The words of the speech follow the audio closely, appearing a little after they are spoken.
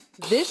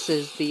This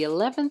is the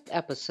 11th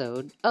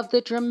episode of the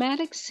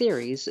dramatic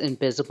series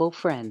Invisible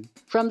Friend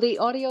from the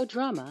audio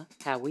drama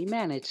How We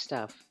Manage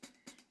Stuff.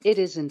 It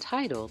is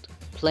entitled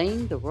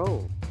Playing the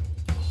Role.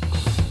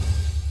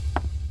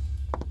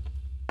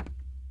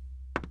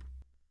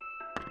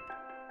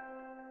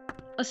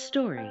 A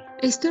story.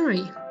 A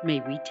story. May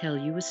we tell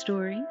you a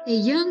story? A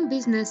young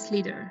business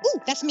leader. Ooh,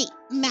 that's me,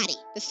 Maddie,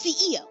 the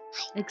CEO.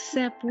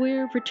 Except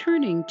we're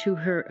returning to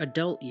her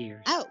adult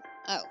years. Oh,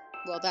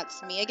 well,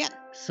 that's me again.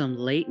 Some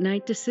late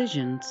night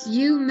decisions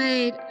You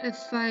made a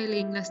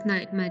filing last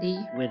night,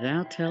 Maddie.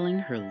 without telling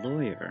her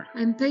lawyer.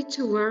 I'm paid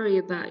to worry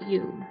about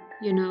you,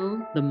 you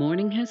know? The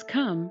morning has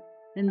come,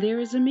 and there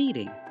is a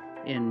meeting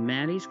in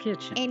Maddie's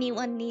kitchen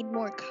Anyone need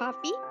more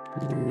coffee?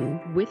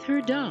 with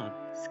her dog,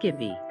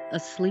 Skippy,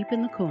 asleep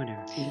in the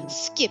corner.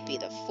 Skippy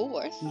the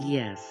Fourth.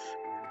 Yes,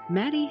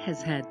 Maddie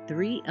has had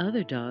 3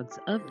 other dogs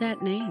of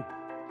that name.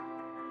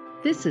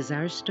 This is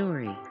our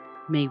story.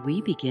 May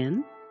we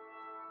begin?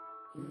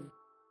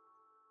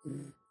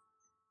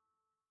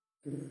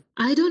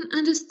 I don't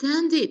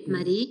understand it,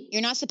 Maddie.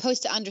 You're not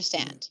supposed to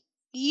understand.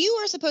 You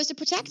are supposed to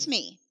protect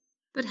me.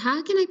 But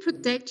how can I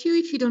protect you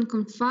if you don't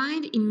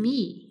confide in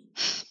me?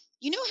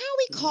 You know how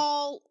we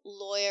call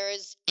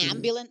lawyers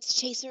ambulance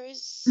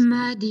chasers?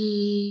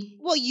 Maddie.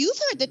 Well, you've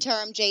heard the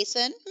term,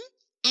 Jason.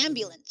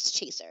 Ambulance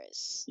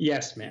chasers.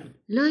 Yes, ma'am.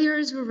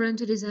 Lawyers who run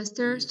to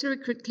disasters to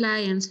recruit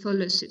clients for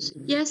lawsuits.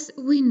 Yes,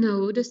 we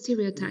know the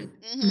stereotype,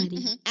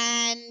 Maddie.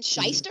 And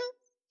shyster?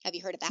 Have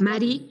you heard of that one?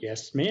 Maddie,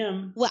 Yes,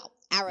 ma'am. Well,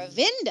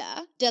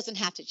 Aravinda doesn't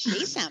have to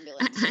chase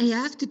ambulances. I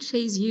have to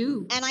chase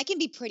you. And I can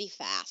be pretty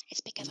fast. It's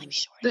because I'm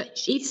short. But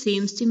it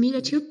seems to me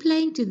that you're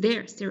playing to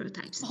their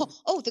stereotypes.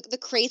 The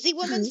crazy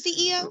woman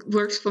CEO?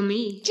 Works for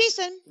me.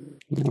 Jason,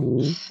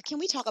 can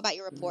we talk about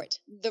your report?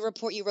 The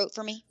report you wrote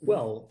for me?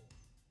 Well,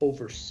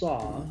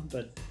 oversaw,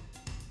 but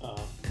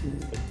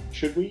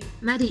should we?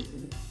 Maddie,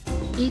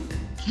 it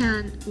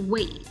can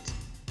wait.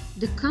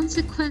 The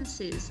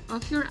consequences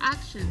of your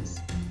actions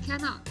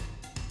cannot.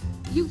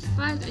 You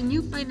filed a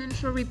new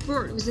financial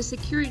report with the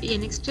Security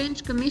and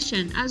Exchange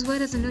Commission, as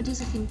well as a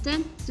notice of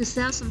intent to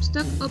sell some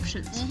stock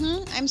options.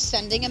 I'm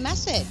sending a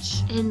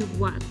message. And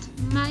what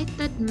might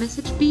that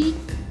message be?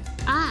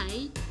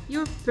 I,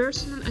 your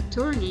personal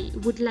attorney,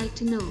 would like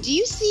to know. Do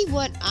you see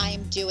what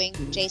I'm doing,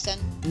 Jason?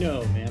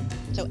 No, ma'am.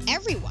 So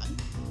everyone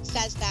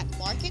says that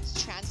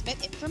markets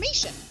transmit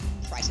information.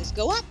 Prices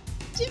go up,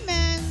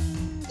 demand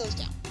goes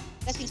down.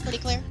 That seems pretty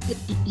clear.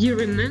 You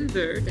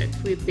remember that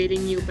we're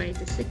bidding you by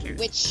the second.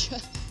 Which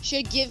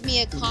should give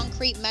me a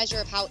concrete measure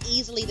of how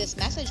easily this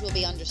message will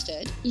be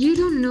understood. You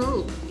don't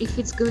know if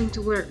it's going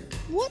to work.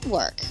 What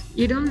work?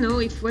 You don't know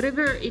if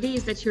whatever it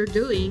is that you're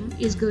doing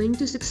is going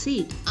to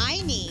succeed.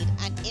 I need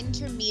an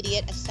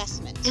intermediate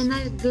assessment. And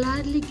I'll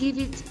gladly give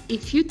it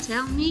if you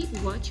tell me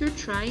what you're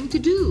trying to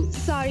do.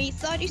 Sorry.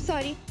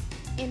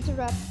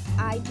 Interrupt.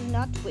 I do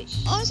not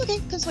wish. Oh, it's okay,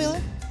 Consuelo.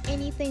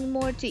 Anything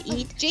more to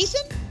eat?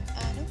 Jason?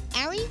 No.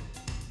 Ari?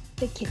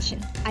 The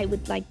kitchen. I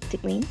would like to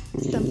clean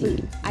some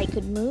food. I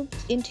could move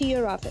into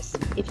your office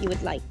if you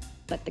would like.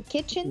 But the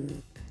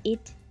kitchen,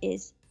 it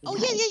is Oh,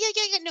 mine.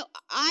 yeah. No,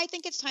 I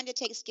think it's time to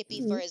take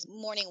Skippy for his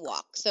morning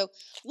walk. So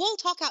we'll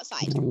talk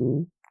outside.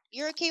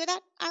 You're okay with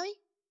that, Ari?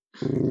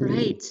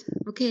 Right.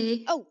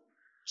 Okay. Oh,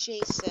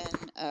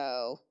 Jason.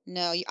 Oh,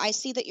 no. I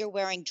see that you're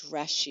wearing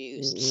dress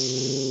shoes.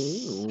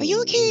 Are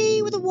you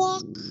okay with a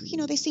walk? You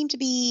know, they seem to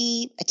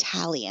be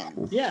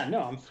Italian. Yeah,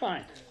 no, I'm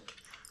fine.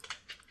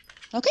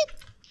 Okay.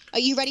 Are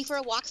you ready for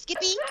a walk,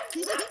 Skippy?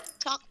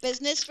 Talk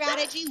business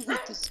strategy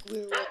with the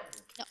squirrel.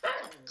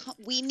 No,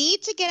 we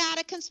need to get out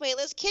of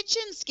Consuela's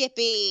kitchen,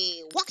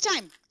 Skippy. Walk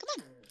time. Come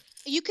on.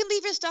 You can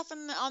leave your stuff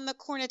on the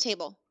corner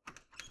table.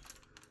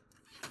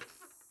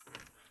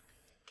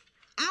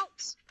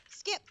 Out.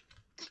 Skip.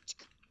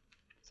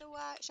 So,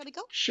 shall we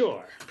go?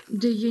 Sure.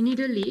 Do you need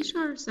a leash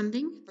or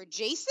something? For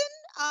Jason?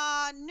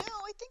 No,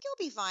 I think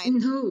he'll be fine.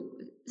 No.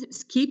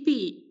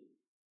 Skippy.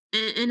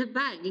 And a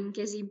bag in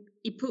case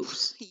he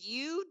poops.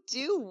 You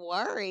do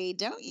worry,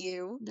 don't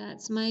you?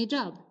 That's my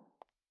job.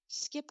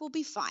 Skip will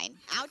be fine.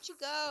 Out you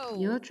go.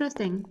 You're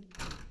trusting.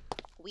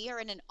 We are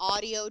in an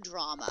audio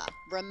drama.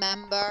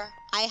 Remember,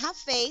 I have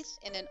faith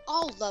in an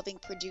all-loving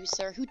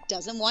producer who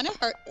doesn't want to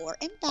hurt or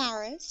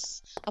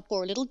embarrass a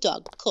poor little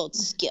dog called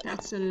Skip.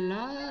 That's a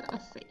lot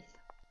of faith.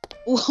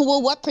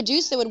 Well, what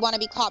producer would want to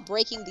be caught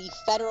breaking the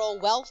Federal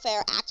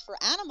Welfare Act for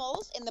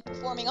Animals in the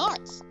performing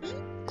arts?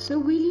 So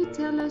will you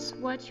tell us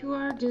what you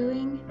are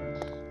doing?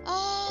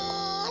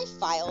 I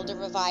filed a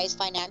revised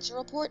financial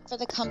report for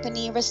the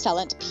company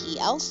Resellant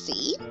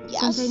PLC.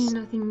 Yes. Containing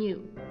nothing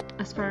new,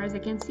 as far as I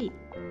can see.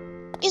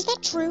 Is that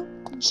true,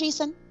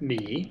 Jason?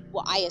 Me?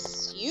 Well, I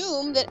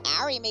assume that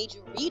Ari made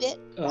you read it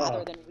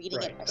rather than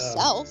reading it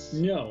herself.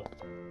 No.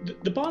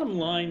 The bottom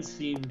line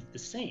seemed the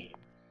same.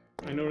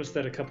 I noticed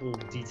that a couple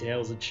of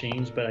details had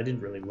changed, but I didn't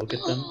really look at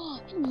them.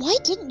 Why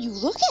didn't you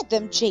look at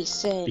them,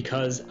 Jason?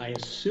 Because I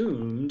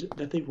assumed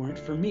that they weren't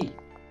for me.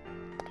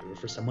 They were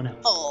for someone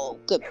else. Oh,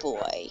 good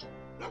boy.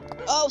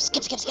 Oh,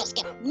 skip.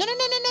 No.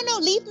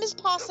 Leave Miss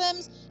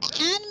Possums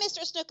and Mr.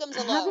 Snookums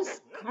I have a alone.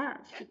 scarf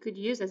you could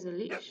use as a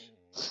leash.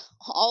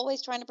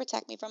 Always trying to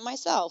protect me from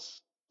myself.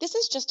 This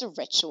is just a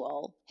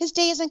ritual. His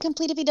day isn't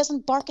complete if he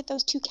doesn't bark at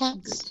those two Good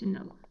cats. to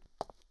know.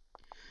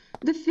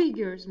 The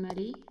figures,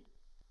 Maddie.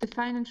 The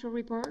financial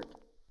report.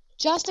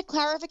 Just a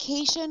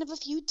clarification of a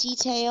few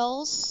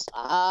details.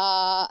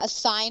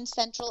 Assign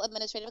central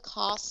administrative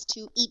costs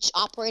to each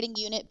operating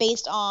unit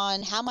based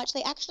on how much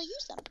they actually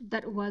use them.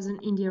 That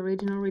wasn't in the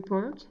original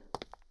report.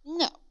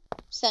 No.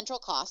 Central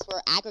costs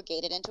were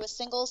aggregated into a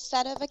single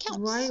set of accounts.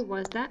 Why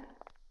was that?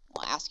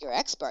 Well, ask your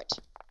expert.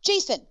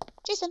 Jason,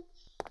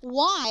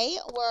 why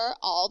were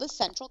all the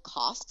central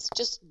costs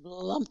just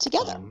lumped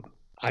together?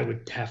 I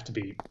would have to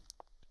be.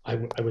 I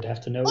would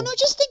have to know. Oh, no,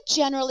 just think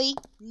generally.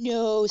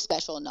 No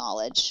special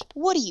knowledge.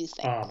 What do you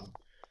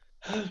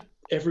think?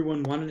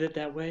 Everyone wanted it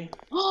that way.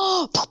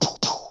 Oh,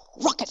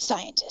 rocket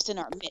scientist in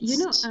our midst. You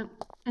know,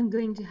 I'm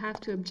going to have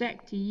to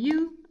object to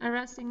you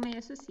harassing my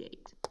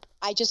associate.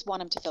 I just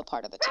want him to feel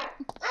part of the team.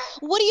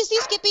 What do you see,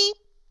 Skippy?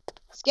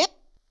 Skip?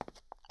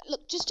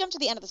 Look, just jump to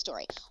the end of the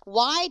story.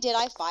 Why did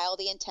I file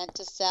the intent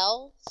to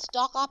sell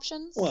stock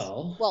options?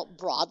 Well,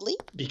 broadly.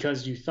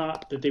 because you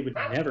thought that they would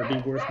never be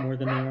worth more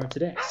than they are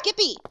today.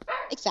 Skippy,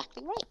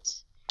 exactly right.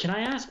 Can I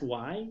ask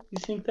why you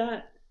think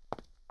that?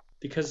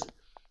 Because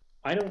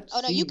I don't Oh,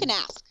 no, see... you can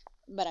ask,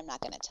 but I'm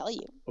not going to tell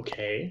you.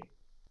 Okay.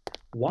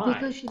 Why?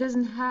 Because she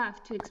doesn't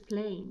have to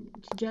explain.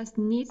 She just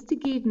needs to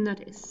give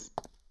notice.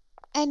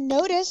 And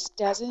notice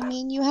doesn't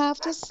mean you have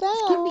to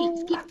sell.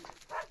 Skip.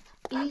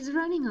 He's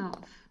running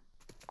off.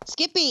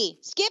 Skippy!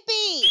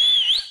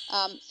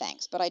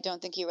 Thanks, but I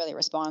don't think he really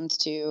responds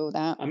to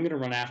that. I'm going to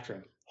run after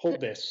him. Hold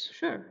this.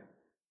 Sure.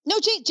 No,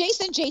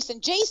 Jason!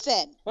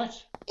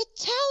 What?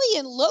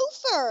 Italian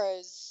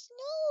loafers!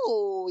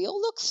 No,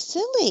 you'll look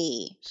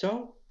silly.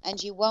 So?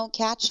 And you won't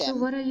catch him. So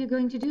what are you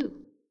going to do?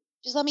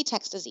 Just let me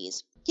text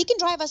Aziz. He can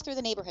drive us through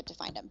the neighborhood to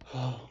find him.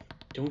 Oh,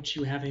 don't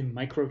you have him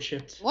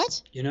microchipped?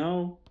 What? You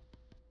know,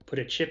 put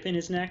a chip in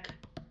his neck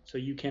so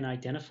you can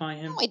identify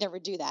him? No, I'd never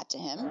do that to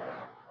him.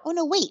 Oh,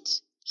 no,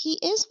 wait. He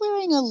is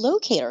wearing a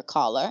locator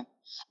collar.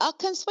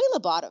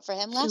 Consuela bought it for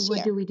him last So what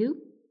year. do we do?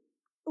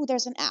 Oh,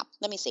 there's an app.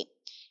 Let me see.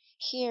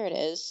 Here it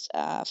is.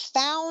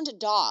 Found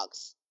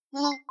dogs.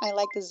 Well, I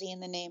like the Z in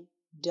the name.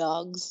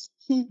 Dogs.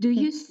 Do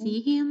you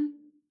see him?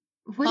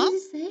 What Huh?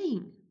 is he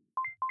saying?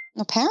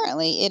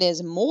 Apparently, it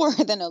is more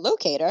than a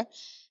locator.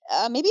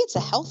 Maybe it's a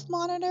health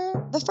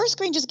monitor. The first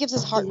screen just gives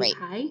his heart Is it rate.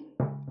 high?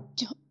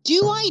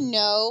 Do I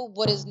know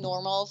what is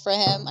normal for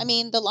him? I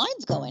mean, the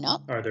line's going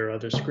up. Are there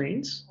other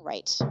screens?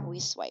 Right. We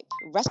swipe.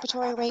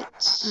 Respiratory rate.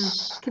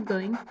 Keep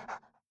going.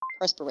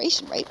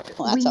 Perspiration rate.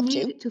 Well, that's up We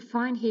too. need to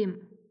find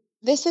him.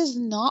 This is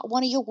not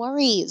one of your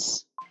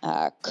worries.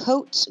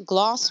 Coat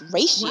gloss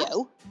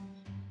ratio.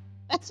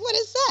 That's what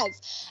it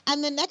says.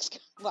 And the next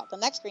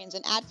screen's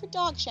an ad for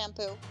dog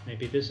shampoo.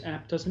 Maybe this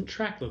app doesn't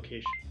track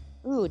location.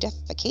 Ooh,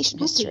 defecation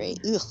Okay. history.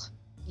 Ugh.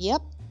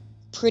 Yep.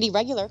 Pretty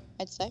regular,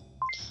 I'd say.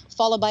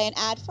 Followed by an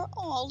ad for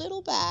all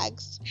little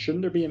bags.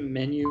 Shouldn't there be a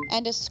menu?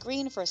 And a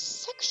screen for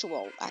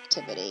sexual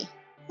activity.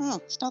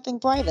 It's nothing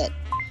private.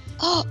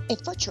 Oh,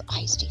 avert your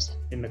eyes, Jason.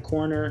 In the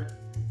corner,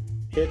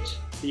 hit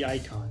the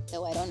icon.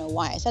 Though I don't know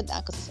why I said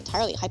that, because it's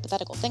entirely a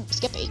hypothetical thing for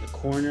Skippy. In the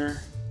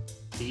corner,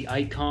 the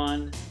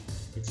icon,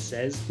 it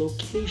says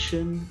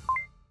location.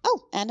 Oh,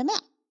 and a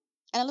map.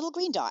 And a little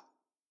green dot.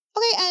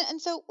 Okay,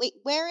 and so, wait,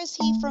 where is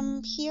he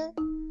from here?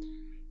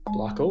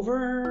 Block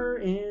over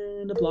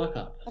and a block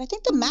up. But I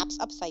think the map's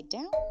upside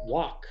down.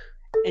 Walk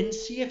and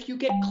see if you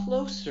get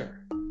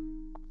closer.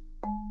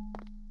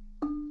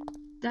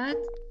 That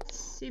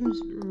seems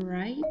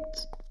right.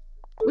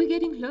 We're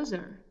getting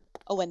closer.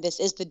 Oh, and this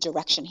is the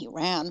direction he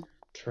ran.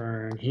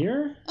 Turn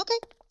here. Okay.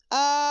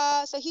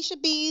 So he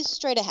should be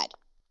straight ahead.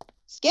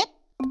 Skip?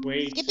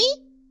 Wait. Skippy?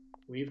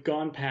 We've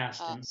gone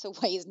past him. So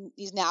wait,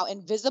 he's now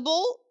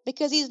invisible?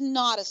 Because he's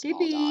not a small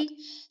dog.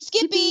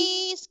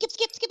 Skippy!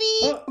 Skippy!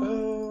 Skippy!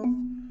 Uh-oh.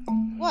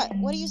 What?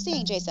 What are you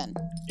seeing, Jason?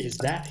 Is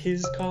that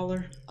his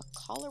collar? A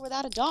collar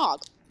without a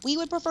dog. We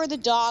would prefer the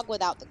dog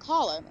without the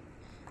collar.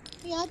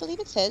 Yeah, I believe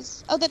it's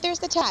his. Oh, there's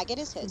the tag. It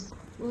is his.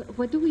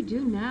 What do we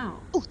do now?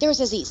 Oh, there's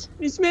Aziz.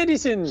 Miss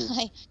Madison.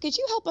 Hi. Could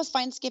you help us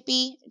find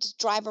Skippy? Just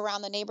drive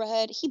around the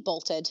neighborhood. He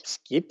bolted.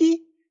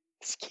 Skippy?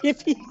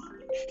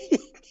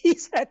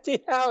 He's at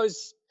the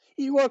house.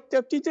 He walked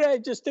up the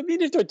drive just a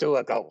minute or two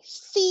ago.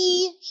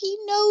 See, he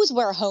knows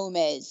where home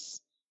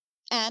is.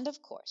 And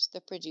of course, the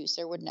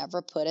producer would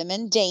never put him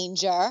in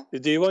danger.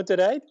 Do you want to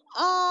ride?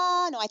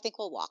 No, I think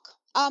we'll walk.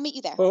 I'll meet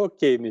you there.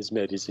 Okay, Miss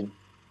Madison.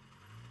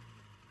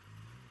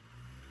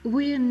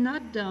 We're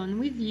not done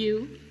with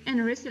you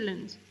and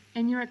Resilient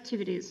and your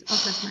activities of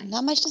last night.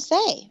 Not much to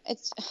say.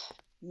 It's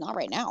not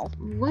right now.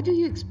 What do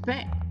you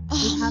expect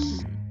will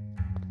happen?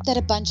 That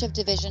a bunch of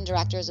division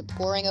directors are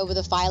poring over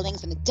the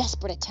filings in a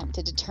desperate attempt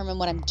to determine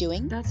what I'm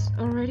doing. That's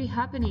already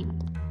happening.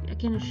 I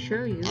can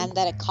assure you. And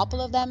that a couple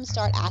of them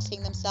start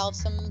asking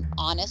themselves some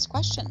honest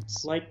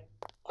questions.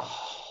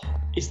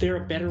 Is there a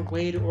better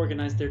way to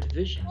organize their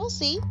division? We'll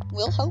see.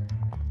 We'll hope.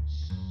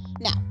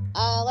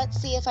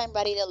 Let's see if I'm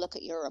ready to look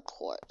at your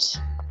report.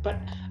 But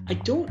I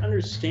don't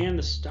understand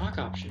the stock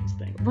options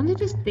thing. Won't they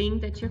just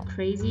think that you're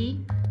crazy,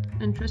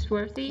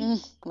 untrustworthy?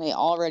 We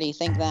already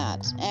think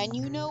that. And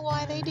you know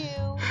why they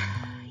do.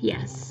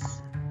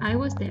 Yes, I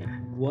was there.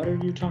 What are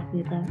you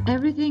talking about?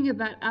 Everything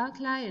about our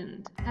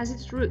client has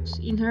its roots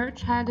in her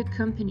childhood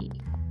company,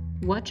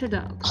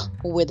 Watchdog.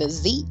 With a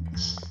Z.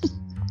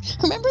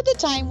 Remember the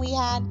time we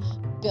had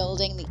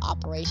building the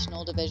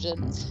operational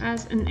divisions?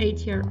 As an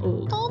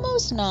 8-year-old.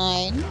 Almost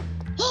 9.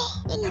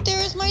 And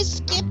there's my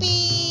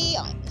Skippy.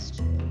 I missed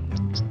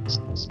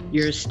you.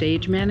 You're a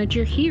stage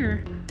manager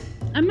here.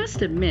 I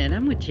must admit,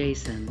 I'm with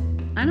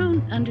Jason. I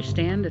don't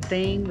understand the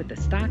thing with the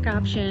stock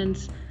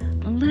options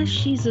unless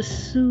she's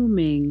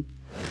assuming.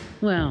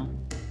 Well,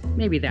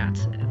 maybe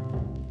that's it.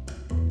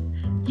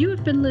 You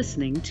have been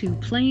listening to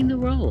Playing the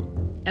Role,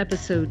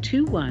 episode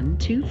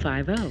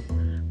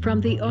 21250, from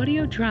the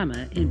audio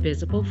drama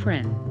Invisible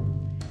Friend.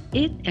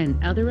 It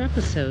and other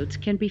episodes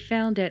can be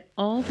found at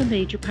all the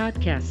major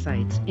podcast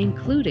sites,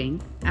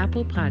 including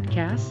Apple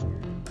Podcasts,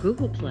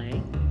 Google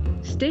Play,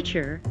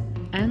 Stitcher,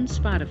 and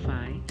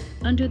Spotify,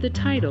 under the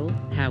title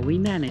How We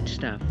Manage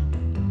Stuff,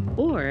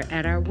 or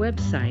at our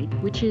website,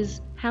 which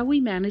is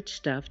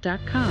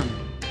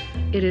howwemanagestuff.com.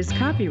 It is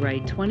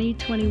copyright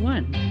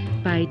 2021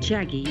 by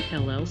Jaggy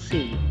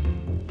LLC.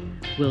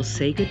 We'll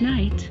say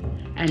goodnight,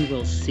 and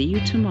we'll see you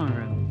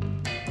tomorrow.